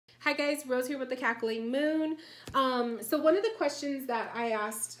Hi guys, Rose here with the Cackling Moon. So one of the questions that I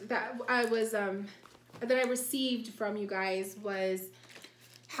asked, that I received from you guys was,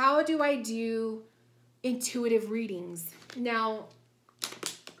 how do I do intuitive readings? Now,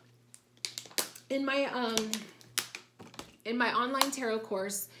 in my online tarot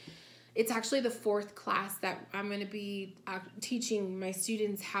course, it's actually the 4th class that I'm going to be teaching my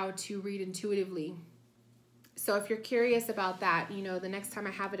students how to read intuitively. So if you're curious about that, you know, the next time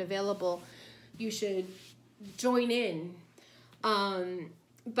I have it available, you should join in.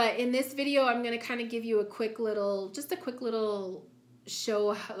 But in this video, I'm going to kind of give you a quick little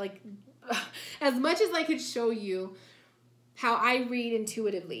show, like as much as I could show you how I read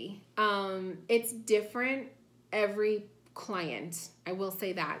intuitively. It's different every client. I will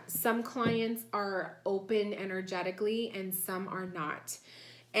say that. Some clients are open energetically and some are not.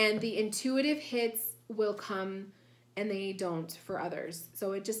 And the intuitive hits will come and they don't for others.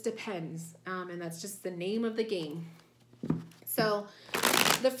 So it just depends. And that's just the name of the game. So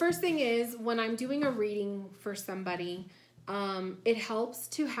the first thing is, when I'm doing a reading for somebody, it helps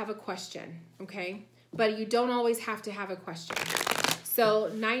to have a question, okay? But you don't always have to have a question.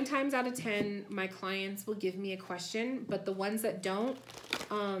 So 9 times out of 10, my clients will give me a question, but the ones that don't,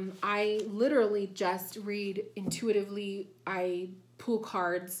 I literally just read intuitively. I pull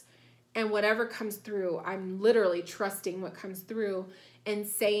cards, and whatever comes through, I'm literally trusting what comes through and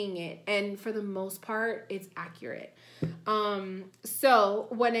saying it. And for the most part, it's accurate. So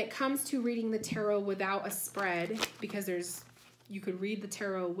when it comes to reading the tarot without a spread, because you could read the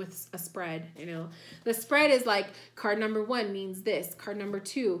tarot with a spread, you know. The spread is like, card number 1 means this, card number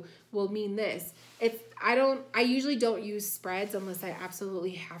 2 will mean this. I usually don't use spreads unless I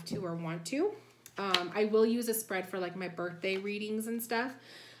absolutely have to or want to. I will use a spread for like my birthday readings and stuff.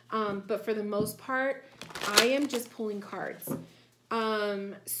 But for the most part, I am just pulling cards.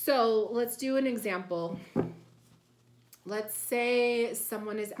 So let's do an example. Let's say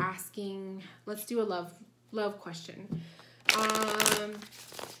someone is asking, let's do a love question.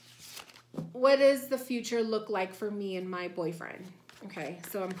 What does the future look like for me and my boyfriend? Okay,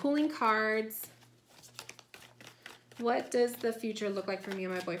 so I'm pulling cards. What does the future look like for me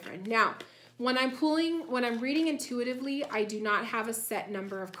and my boyfriend? Now, when I'm reading intuitively, I do not have a set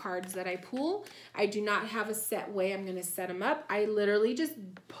number of cards that I pull. I do not have a set way I'm going to set them up. I literally just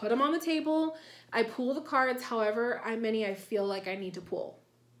put them on the table. I pull the cards however many I feel like I need to pull.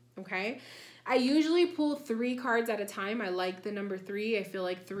 Okay? I usually pull 3 cards at a time. I like the number 3. I feel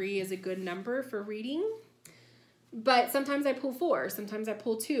like 3 is a good number for reading. But sometimes I pull 4. Sometimes I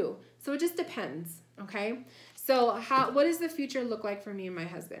pull 2. So it just depends. Okay? So what does the future look like for me and my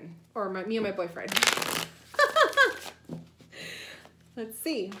husband? Or me and my boyfriend? Let's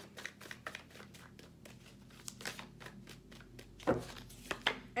see.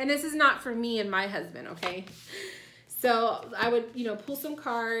 And this is not for me and my husband, okay? So I would, pull some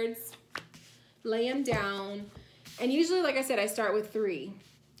cards, lay them down. And usually, like I said, I start with 3.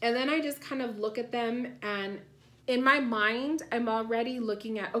 And then I just kind of look at them, and in my mind, I'm already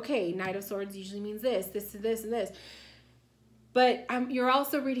looking at, okay, Knight of Swords usually means this, this, and this, and this. But you're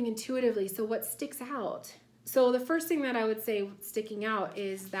also reading intuitively, so what sticks out? So the first thing that I would say sticking out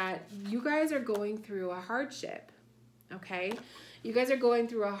is that you guys are going through a hardship, okay? You guys are going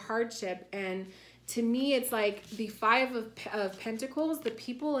through a hardship, and to me, it's like the 5 of Pentacles. The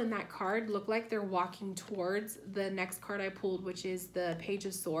people in that card look like they're walking towards the next card I pulled, which is the Page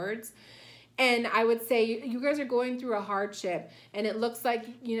of Swords. And I would say you guys are going through a hardship, and it looks like,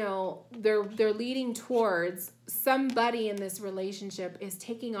 they're leading towards somebody in this relationship is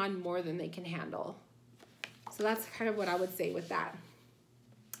taking on more than they can handle. So that's kind of what I would say with that.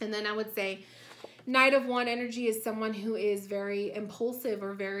 And then I would say Knight of Wand energy is someone who is very impulsive,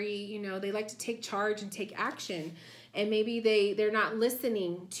 or very, they like to take charge and take action. And maybe they're not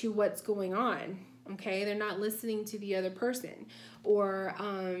listening to what's going on. Okay, they're not listening to the other person, or,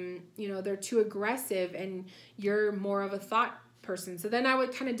 they're too aggressive and you're more of a thought person. So then I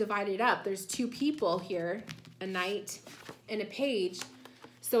would kind of divide it up. There's 2 people here, a knight and a page.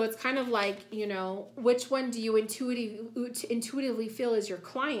 So it's kind of like, which one do you intuitively feel is your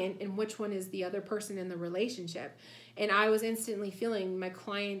client, and which one is the other person in the relationship? And I was instantly feeling my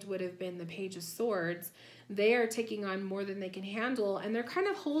client would have been the Page of Swords. They are taking on more than they can handle, and they're kind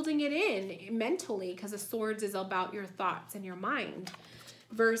of holding it in mentally, because the Swords is about your thoughts and your mind,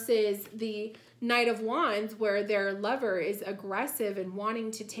 versus the Knight of Wands, where their lover is aggressive and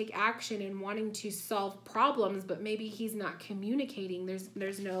wanting to take action and wanting to solve problems, but maybe he's not communicating.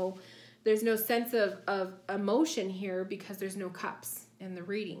 There's no sense of emotion here, because there's no cups in the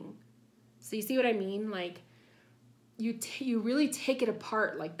reading. So you see what I mean? Like, you really take it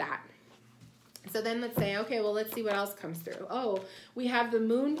apart like that. So then let's say, okay, well, let's see what else comes through. Oh, we have the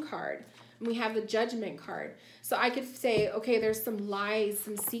Moon card. And we have the Judgment card. So I could say, okay, there's some lies,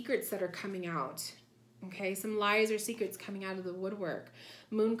 some secrets that are coming out. Okay, some lies or secrets coming out of the woodwork.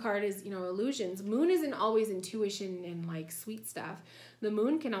 Moon card is, illusions. Moon isn't always intuition and like sweet stuff. The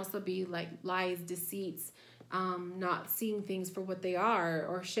moon can also be like lies, deceits, not seeing things for what they are,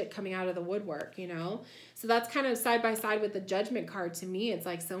 or shit coming out of the woodwork, So that's kind of side by side with the Judgment card. To me, it's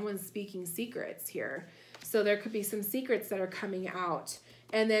like someone's speaking secrets here. So there could be some secrets that are coming out.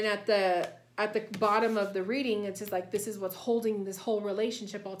 And then at the bottom of the reading, it's just like, this is what's holding this whole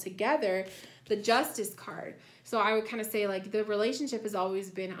relationship all together, the Justice card. So I would kind of say, like, the relationship has always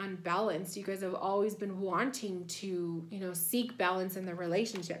been unbalanced. You guys have always been wanting to, seek balance in the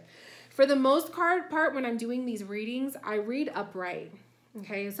relationship. For the most part, when I'm doing these readings, I read upright.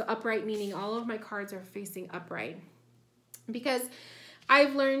 Okay, so upright meaning all of my cards are facing upright. Because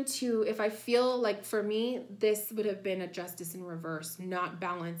I've learned to, if I feel like, for me, this would have been a Justice in reverse, not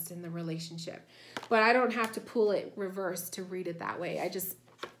balanced in the relationship. But I don't have to pull it reverse to read it that way. I just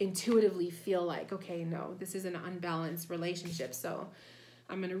intuitively feel like, okay, no, this is an unbalanced relationship, so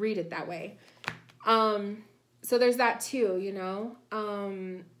I'm going to read it that way. So there's that too,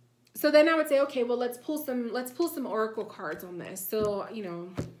 So then I would say, okay, well, let's pull some oracle cards on this. So,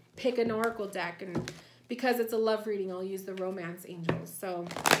 pick an oracle deck, and because it's a love reading, I'll use the Romance Angels. So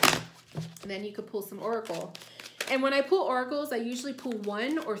then you could pull some oracle. And when I pull oracles, I usually pull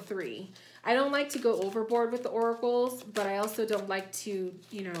 1 or 3. I don't like to go overboard with the oracles, but I also don't like to,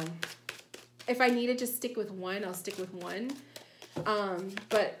 if I need to just stick with 1, I'll stick with 1.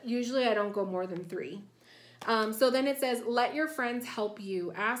 But usually I don't go more than 3. So then it says, let your friends help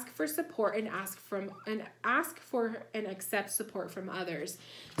you. Ask for support and ask for and accept support from others.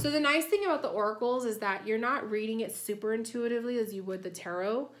 So the nice thing about the oracles is that you're not reading it super intuitively as you would the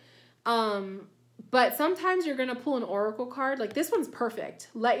tarot. But sometimes you're going to pull an oracle card. Like, this one's perfect.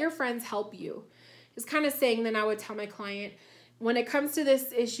 Let your friends help you. It's kind of saying, then I would tell my client, when it comes to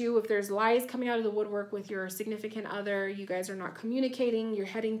this issue, if there's lies coming out of the woodwork with your significant other, you guys are not communicating, you're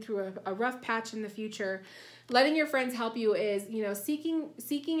heading through a rough patch in the future, letting your friends help you is,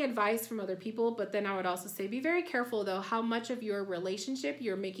 seeking advice from other people. But then I would also say, be very careful, though, how much of your relationship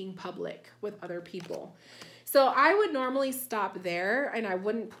you're making public with other people. So I would normally stop there, and I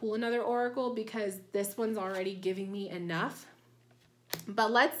wouldn't pull another oracle because this one's already giving me enough.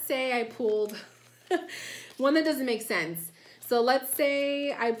 But let's say I pulled one that doesn't make sense. So let's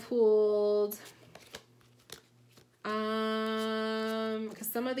say I pulled, because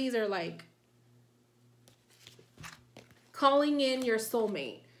some of these are like calling in your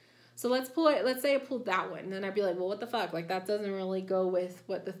soulmate. So let's say I pulled that one, and then I'd be like, well, what the fuck? Like, that doesn't really go with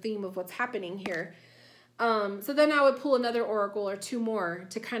what the theme of what's happening here. So then I would pull another oracle or 2 more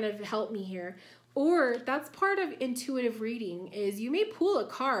to kind of help me here. Or that's part of intuitive reading, is you may pull a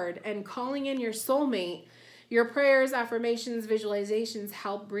card and calling in your soulmate. Your prayers, affirmations, visualizations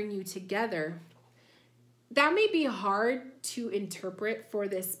help bring you together. That may be hard to interpret for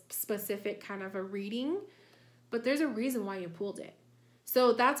this specific kind of a reading, but there's a reason why you pulled it.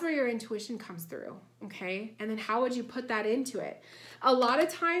 So that's where your intuition comes through, okay? And then how would you put that into it? A lot of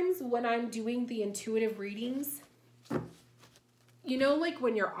times when I'm doing the intuitive readings, like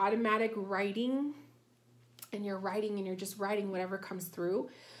when you're automatic writing and you're just writing whatever comes through,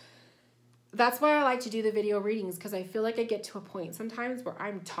 that's why I like to do the video readings, because I feel like I get to a point sometimes where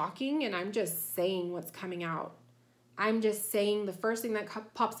I'm talking and I'm just saying what's coming out. I'm just saying the first thing that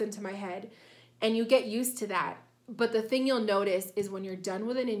pops into my head, and you get used to that. But the thing you'll notice is when you're done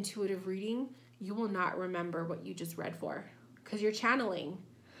with an intuitive reading, you will not remember what you just read for, because you're channeling.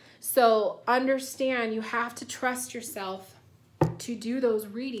 So understand, you have to trust yourself to do those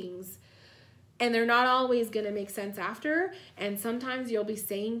readings. And they're not always going to make sense after. And sometimes you'll be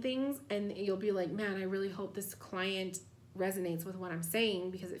saying things and you'll be like, man, I really hope this client resonates with what I'm saying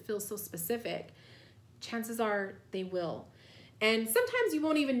because it feels so specific. Chances are they will. And sometimes you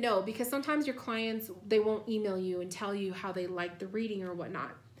won't even know, because sometimes your clients, they won't email you and tell you how they like the reading or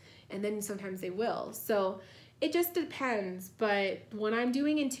whatnot. And then sometimes they will. So it just depends. But when I'm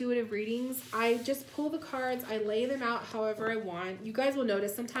doing intuitive readings, I just pull the cards. I lay them out however I want. You guys will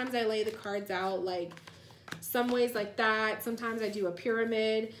notice sometimes I lay the cards out like some ways like that. Sometimes I do a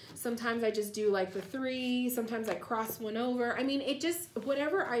pyramid. Sometimes I just do like the 3. Sometimes I cross one over. I mean, it just,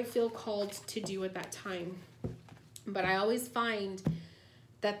 whatever I feel called to do at that time. But I always find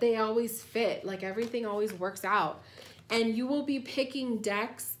that they always fit. Like, everything always works out. And you will be picking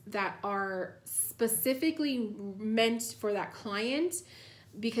decks that are specifically meant for that client.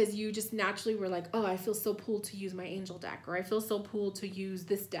 because you just naturally were like, oh, I feel so pulled to use my angel deck, or I feel so pulled to use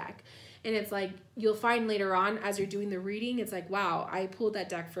this deck. And it's like, you'll find later on as you're doing the reading, it's like, wow, I pulled that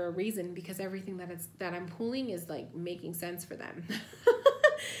deck for a reason, because everything that I'm pulling is like making sense for them.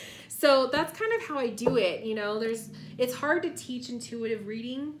 So that's kind of how I do it. You know, it's hard to teach intuitive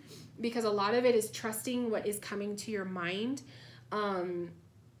reading because a lot of it is trusting what is coming to your mind.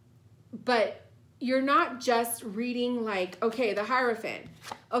 But you're not just reading like, okay, the Hierophant,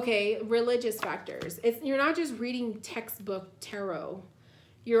 okay, religious factors. You're not just reading textbook tarot.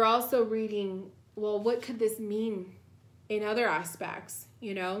 You're also reading, well, what could this mean in other aspects,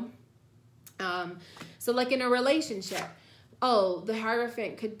 you know? So like in a relationship, oh, the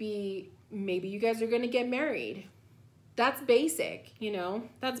Hierophant could be, maybe you guys are going to get married. That's basic, you know?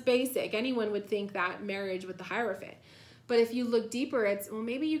 That's basic. Anyone would think that, marriage with the Hierophant. But if you look deeper, it's, well,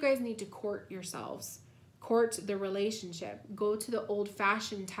 maybe you guys need to court yourselves. Court the relationship. Go to the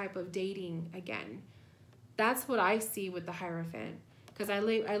old-fashioned type of dating again. That's what I see with the Hierophant. Because I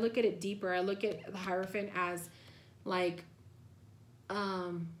look at it deeper. I look at the Hierophant as like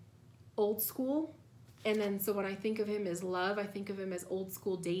old school. And then so when I think of him as love, I think of him as old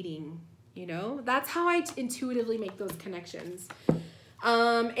school dating. You know? That's how I intuitively make those connections.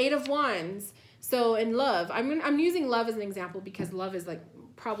 8 of Wands. So in love, I'm using love as an example because love is like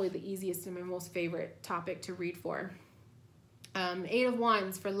probably the easiest and my most favorite topic to read for. 8 of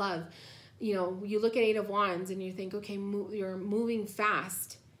Wands for love. You know, you look at 8 of Wands and you think, okay, you're moving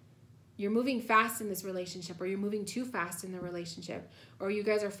fast. You're moving fast in this relationship, or you're moving too fast in the relationship, or you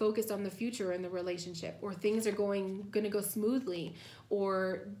guys are focused on the future in the relationship, or things are going to go smoothly,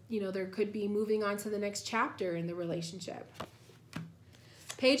 or, you know, there could be moving on to the next chapter in the relationship.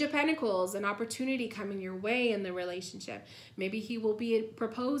 Page of Pentacles, an opportunity coming your way in the relationship. Maybe he will be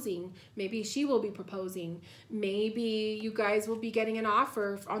proposing. Maybe she will be proposing. Maybe you guys will be getting an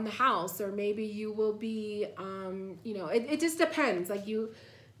offer on the house, or maybe you will be, you know, it just depends. Like you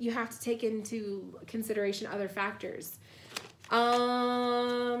have to take into consideration other factors.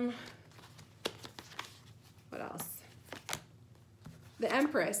 What else? The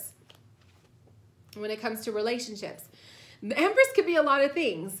Empress, when it comes to relationships. The Empress could be a lot of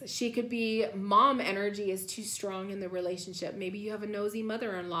things. She could be mom energy is too strong in the relationship. Maybe you have a nosy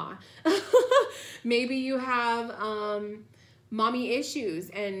mother-in-law. Maybe you have mommy issues,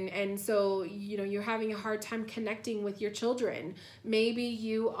 and so, you know, you're having a hard time connecting with your children. Maybe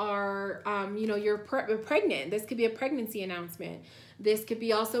you are, you know, you're pregnant. This could be a pregnancy announcement. This could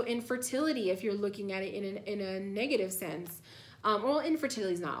be also infertility if you're looking at it in a negative sense. Well,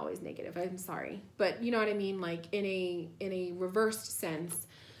 infertility is not always negative. I'm sorry, but you know what I mean. Like in a reversed sense,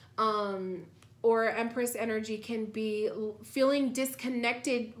 or Empress energy can be feeling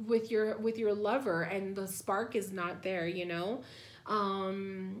disconnected with your lover, and the spark is not there. You know,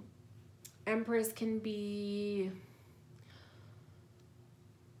 Empress can be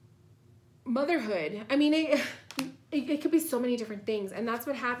motherhood. I mean, it could be so many different things, and that's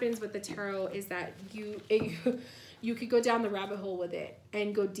what happens with the tarot is that you could go down the rabbit hole with it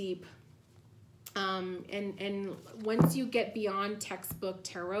and go deep. And once you get beyond textbook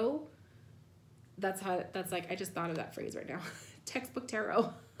tarot, that's like, I just thought of that phrase right now. Textbook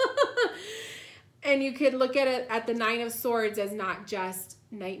tarot. And you could look at it at the 9 of Swords as not just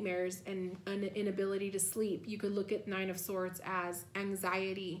nightmares and an inability to sleep. You could look at 9 of Swords as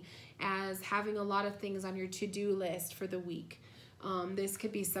anxiety, as having a lot of things on your to-do list for the week. This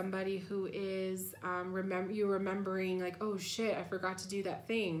could be somebody who is remembering like, oh shit, I forgot to do that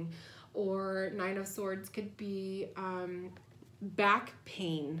thing. Or 9 of Swords could be back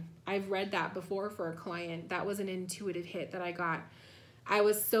pain. I've read that before for a client. That was an intuitive hit that I got. I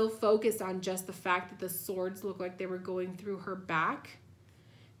was so focused on just the fact that the swords looked like they were going through her back,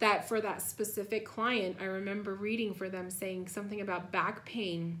 that for that specific client, I remember reading for them saying something about back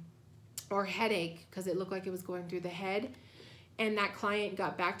pain or headache, because it looked like it was going through the head. And that client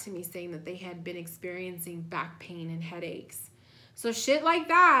got back to me saying that they had been experiencing back pain and headaches. So shit like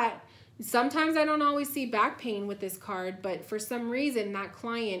that. Sometimes I don't always see back pain with this card, but for some reason that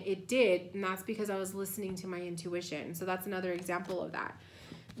client, it did. And that's because I was listening to my intuition. So that's another example of that.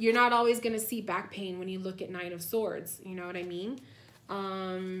 You're not always going to see back pain when you look at 9 of Swords. You know what I mean?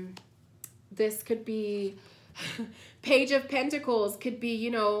 This could be Page of Pentacles, could be,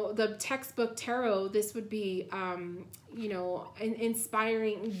 you know, the textbook tarot. This would be, you know,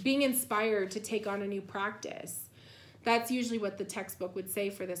 being inspired to take on a new practice. That's usually what the textbook would say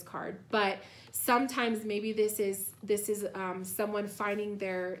for this card. But sometimes maybe this is someone finding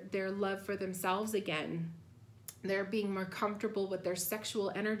their love for themselves again. They're being more comfortable with their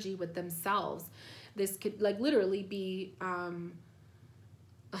sexual energy with themselves. This could like literally be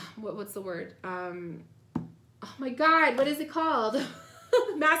what's the word? Oh my God, what is it called?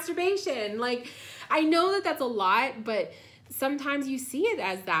 Masturbation. Like, I know that that's a lot, but sometimes you see it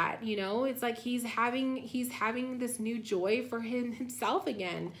as that, you know, it's like he's having this new joy for himself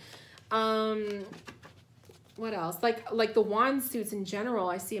again. What else? Like the wand suits in general,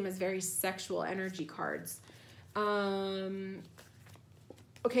 I see them as very sexual energy cards.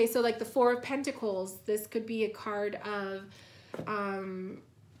 Okay, so like the Four of Pentacles, this could be a card of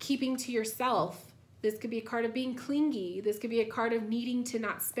keeping to yourself. This could be a card of being clingy. This could be a card of needing to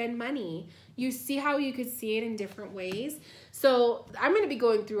not spend money. You see how you could see it in different ways. So I'm going to be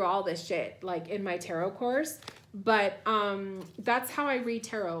going through all this shit like in my tarot course. But that's how I read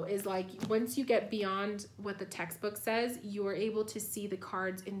tarot, is like once you get beyond what the textbook says, you are able to see the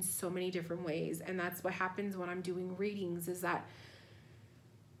cards in so many different ways. And that's what happens when I'm doing readings, is that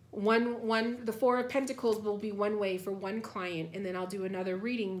the Four of Pentacles will be one way for one client, and then I'll do another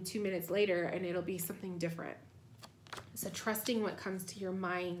reading 2 minutes later and it'll be something different. So trusting what comes to your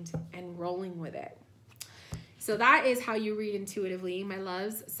mind and rolling with it. So that is how you read intuitively, my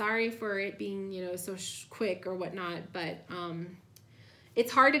loves. Sorry for it being, you know, so quick or whatnot, but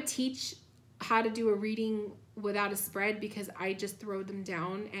it's hard to teach how to do a reading without a spread because I just throw them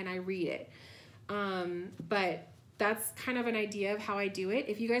down and I read it. But that's kind of an idea of how I do it.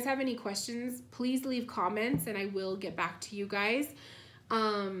 If you guys have any questions, please leave comments and I will get back to you guys.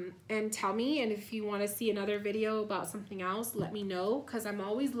 And tell me, and if you want to see another video about something else, let me know, because I'm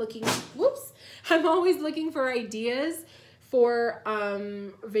always looking, I'm always looking for ideas for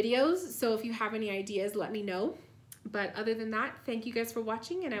videos. So if you have any ideas, let me know. But other than that, thank you guys for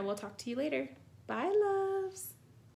watching, and I will talk to you later. Bye, loves.